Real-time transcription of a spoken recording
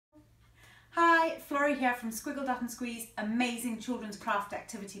Hi, Florrie here from Squiggle Dot and Squeeze Amazing Children's Craft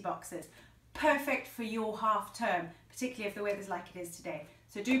Activity Boxes. Perfect for your half term, particularly if the weather's like it is today.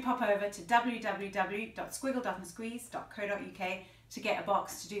 So do pop over to www.squiggledotandsqueeze.co.uk to get a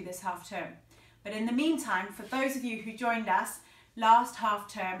box to do this half term. But in the meantime, for those of you who joined us last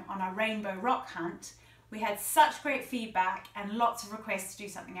half term on our Rainbow Rock Hunt, we had such great feedback and lots of requests to do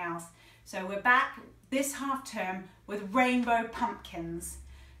something else. So we're back this half term with rainbow pumpkins.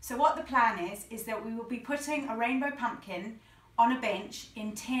 So what the plan is that we will be putting a rainbow pumpkin on a bench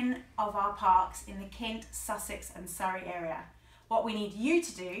in 10 of our parks in the Kent, Sussex and Surrey area. What we need you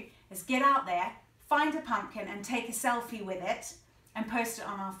to do is get out there, find a pumpkin and take a selfie with it and post it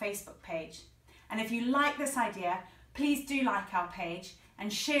on our Facebook page. And if you like this idea, please do like our page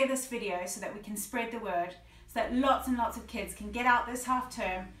and share this video so that we can spread the word, so that lots and lots of kids can get out this half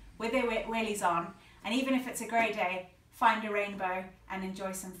term with their wellies on, and even if it's a grey day, find a rainbow and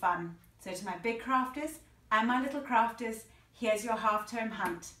enjoy some fun. So to my big crafters and my little crafters, here's your half-term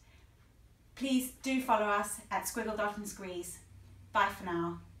hunt. Please do follow us at Squiggle Dot and Squeeze. Bye for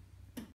now.